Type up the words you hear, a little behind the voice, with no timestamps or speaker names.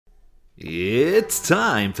It's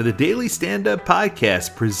time for the Daily Stand Up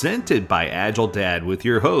Podcast presented by Agile Dad with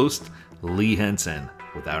your host, Lee Henson.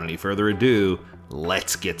 Without any further ado,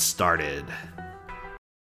 let's get started.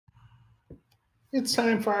 It's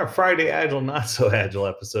time for our Friday Agile, Not So Agile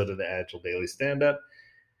episode of the Agile Daily Stand Up.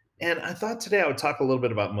 And I thought today I would talk a little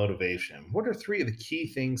bit about motivation. What are three of the key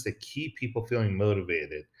things that keep people feeling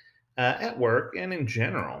motivated at work and in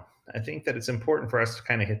general? I think that it's important for us to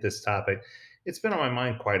kind of hit this topic. It's been on my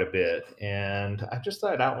mind quite a bit, and I just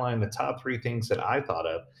thought I'd outline the top three things that I thought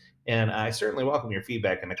of. And I certainly welcome your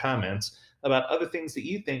feedback in the comments about other things that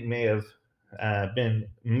you think may have been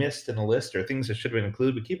missed in the list or things that should have been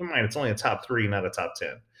included. But keep in mind, it's only a top three, not a top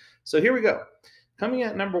 10. So here we go. Coming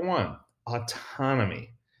at number one,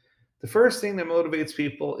 autonomy. The first thing that motivates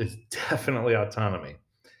people is definitely autonomy.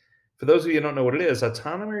 For those of you who don't know what it is,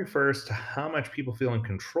 autonomy refers to how much people feel in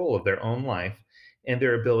control of their own life and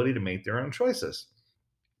their ability to make their own choices.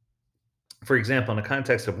 For example, in the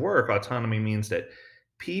context of work, autonomy means that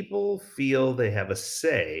people feel they have a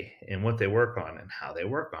say in what they work on and how they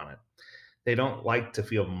work on it. They don't like to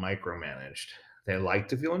feel micromanaged. They like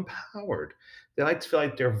to feel empowered. They like to feel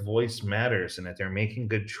like their voice matters and that they're making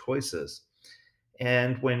good choices.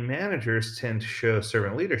 And when managers tend to show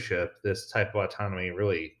servant leadership, this type of autonomy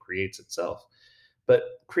really creates itself. But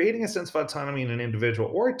creating a sense of autonomy in an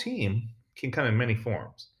individual or a team can come in many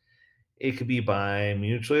forms. It could be by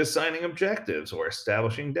mutually assigning objectives or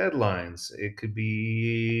establishing deadlines. It could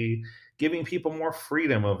be giving people more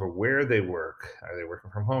freedom over where they work. Are they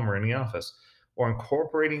working from home or in the office? Or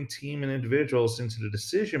incorporating team and individuals into the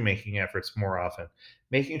decision making efforts more often,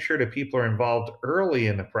 making sure that people are involved early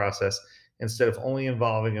in the process instead of only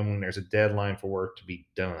involving them when there's a deadline for work to be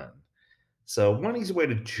done. So, one easy way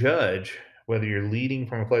to judge whether you're leading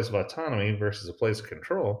from a place of autonomy versus a place of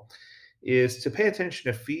control is to pay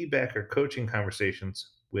attention to feedback or coaching conversations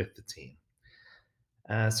with the team.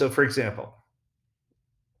 So, for example,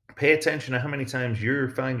 pay attention to how many times you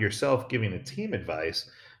find yourself giving a team advice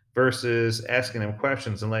versus asking them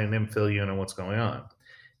questions and letting them fill you in on what's going on.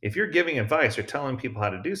 If you're giving advice or telling people how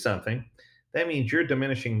to do something, that means you're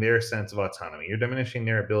diminishing their sense of autonomy. You're diminishing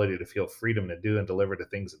their ability to feel freedom to do and deliver the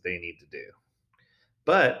things that they need to do.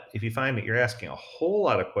 But if you find that you're asking a whole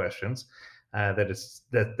lot of questions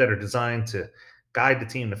that are designed to guide the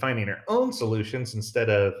team to finding their own solutions instead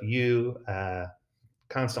of you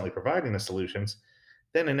constantly providing the solutions,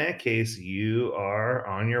 then in that case, you are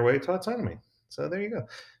on your way to autonomy. So there you go.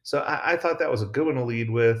 So I thought that was a good one to lead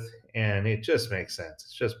with, and it just makes sense.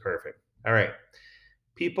 It's just perfect. All right.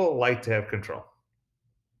 People like to have control.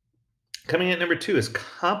 Coming in at number two is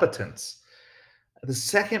competence. The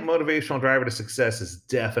second motivational driver to success is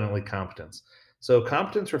definitely competence. So,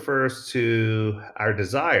 competence refers to our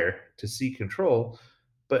desire to seek control,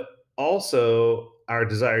 but also our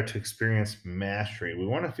desire to experience mastery. We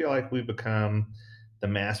want to feel like we become the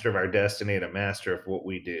master of our destiny and a master of what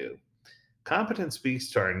we do. Competence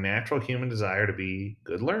speaks to our natural human desire to be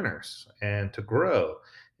good learners and to grow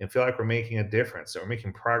and feel like we're making a difference, that we're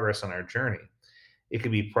making progress on our journey. It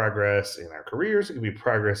could be progress in our careers, it could be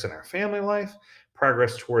progress in our family life,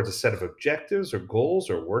 progress towards a set of objectives or goals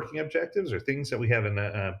or working objectives or things that we have in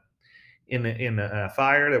the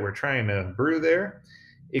fire that we're trying to brew there.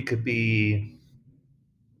 It could be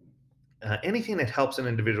anything that helps an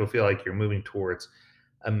individual feel like you're moving towards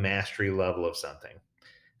a mastery level of something.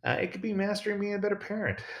 It could be mastering being a better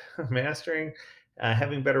parent, mastering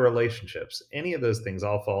having better relationships. Any of those things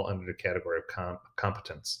all fall under the category of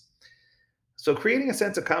competence. So, creating a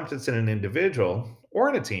sense of competence in an individual or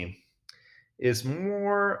in a team is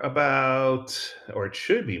more about, or it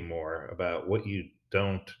should be more about, what you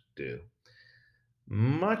don't do.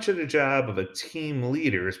 Much of the job of a team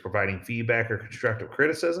leader is providing feedback or constructive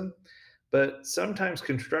criticism, but sometimes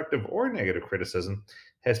constructive or negative criticism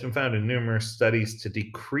has been found in numerous studies to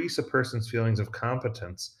decrease a person's feelings of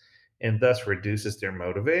competence and thus reduces their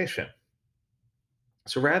motivation.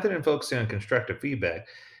 So rather than focusing on constructive feedback,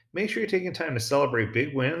 make sure you're taking time to celebrate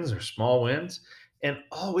big wins or small wins and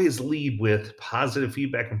always lead with positive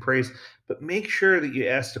feedback and praise. But make sure that you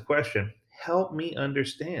ask the question, help me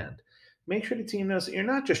understand. Make sure the team knows that you're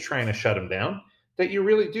not just trying to shut them down, that you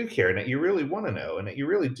really do care and that you really want to know and that you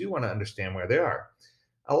really do want to understand where they are.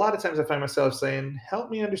 A lot of times I find myself saying,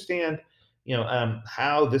 help me understand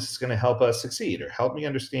how this is going to help us succeed, or help me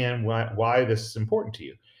understand why this is important to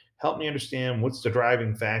you. Help me understand what's the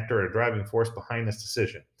driving factor or driving force behind this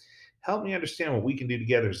decision. Help me understand what we can do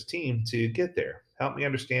together as a team to get there. Help me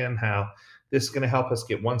understand how this is going to help us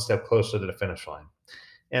get one step closer to the finish line.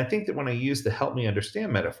 And I think that when I use the help me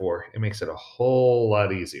understand metaphor, it makes it a whole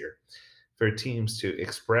lot easier for teams to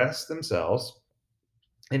express themselves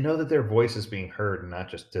and know that their voice is being heard and not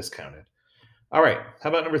just discounted. All right, how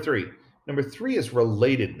about number three? Number three is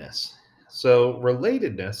relatedness. So,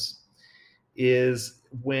 relatedness is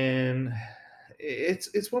when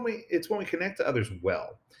it's when we connect to others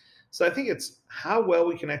well. So I think it's how well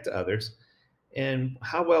we connect to others and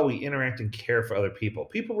how well we interact and care for other people.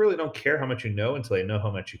 People really don't care how much you know until they know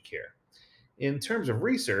how much you care. In terms of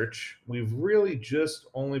research, we've really just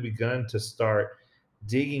only begun to start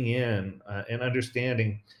digging in and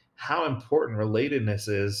understanding how important relatedness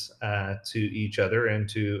is to each other and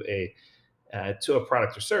to a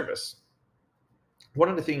product or service. One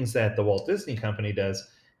of the things that the Walt Disney Company does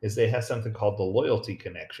is they have something called the Loyalty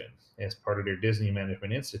Connection as part of their Disney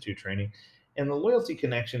Management Institute training. And the Loyalty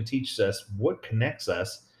Connection teaches us what connects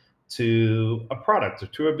us to a product or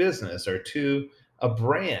to a business or to a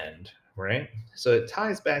brand, right? So it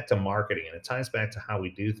ties back to marketing and it ties back to how we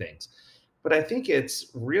do things. But I think it's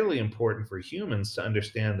really important for humans to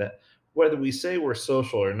understand that whether we say we're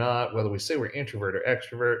social or not, whether we say we're introvert or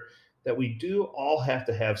extrovert, that we do all have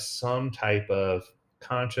to have some type of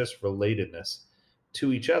conscious relatedness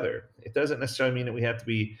to each other. It doesn't necessarily mean that we have to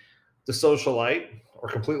be the socialite or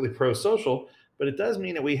completely pro social, but it does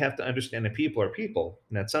mean that we have to understand that people are people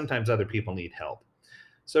and that sometimes other people need help.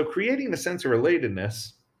 So, creating a sense of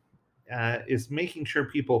relatedness is making sure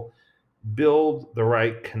people build the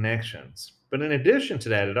right connections. But in addition to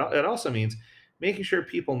that, it also means making sure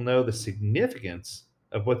people know the significance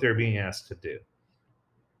of what they're being asked to do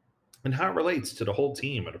and how it relates to the whole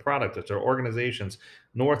team or the product or to our organization's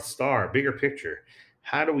North Star, bigger picture.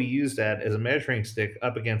 How do we use that as a measuring stick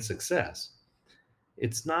up against success?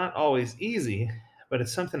 It's not always easy, but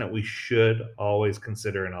it's something that we should always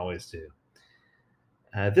consider and always do.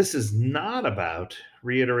 This is not about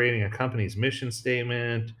reiterating a company's mission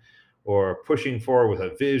statement or pushing forward with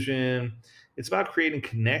a vision. It's about creating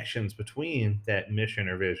connections between that mission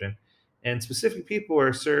or vision and specific people who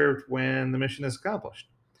are served when the mission is accomplished.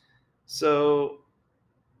 So,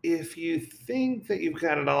 if you think that you've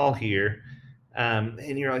got it all here,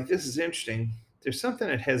 and you're like, this is interesting, there's something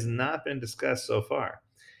that has not been discussed so far,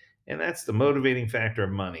 and that's the motivating factor of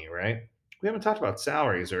money, right? We haven't talked about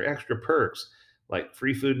salaries or extra perks like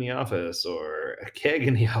free food in the office or a keg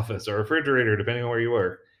in the office or a refrigerator, depending on where you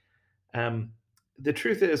work. Um, the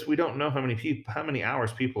truth is, we don't know how many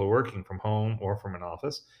hours people are working from home or from an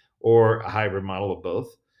office or a hybrid model of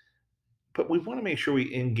both. But we want to make sure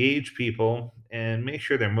we engage people and make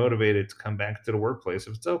sure they're motivated to come back to the workplace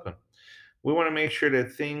if it's open. We want to make sure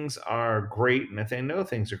that things are great and that they know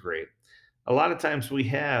things are great. A lot of times we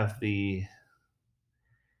have the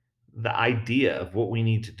idea of what we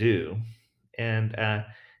need to do, and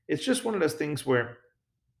it's just one of those things where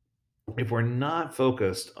if we're not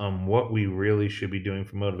focused on what we really should be doing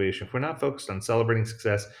for motivation, if we're not focused on celebrating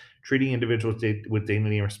success, treating individuals with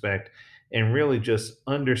dignity and respect, and really just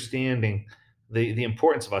understanding the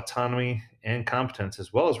importance of autonomy and competence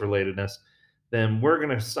as well as relatedness, then we're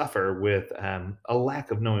going to suffer with a lack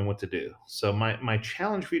of knowing what to do. So, my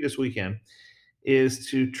challenge for you this weekend is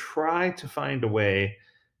to try to find a way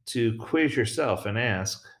to quiz yourself and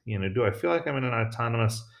ask, do I feel like I'm in an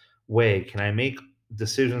autonomous way? Can I make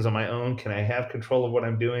decisions on my own? Can I have control of what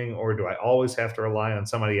I'm doing? Or do I always have to rely on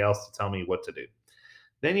somebody else to tell me what to do?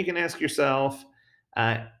 Then you can ask yourself,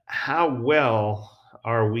 how well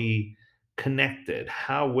are we connected?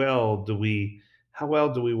 How well do we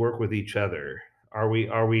work with each other? Are we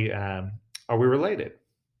related?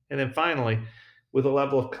 And then finally, with a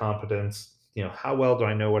level of competence, how well do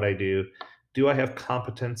I know what I do? Do I have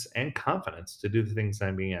competence and confidence to do the things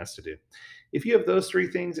I'm being asked to do? If you have those three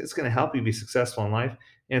things, it's going to help you be successful in life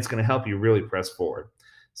and it's going to help you really press forward.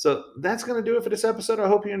 So that's going to do it for this episode. I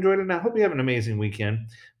hope you enjoyed it and I hope you have an amazing weekend.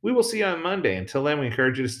 We will see you on Monday. Until then, we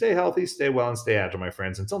encourage you to stay healthy, stay well, and stay agile, my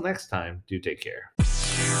friends. Until next time, do take care.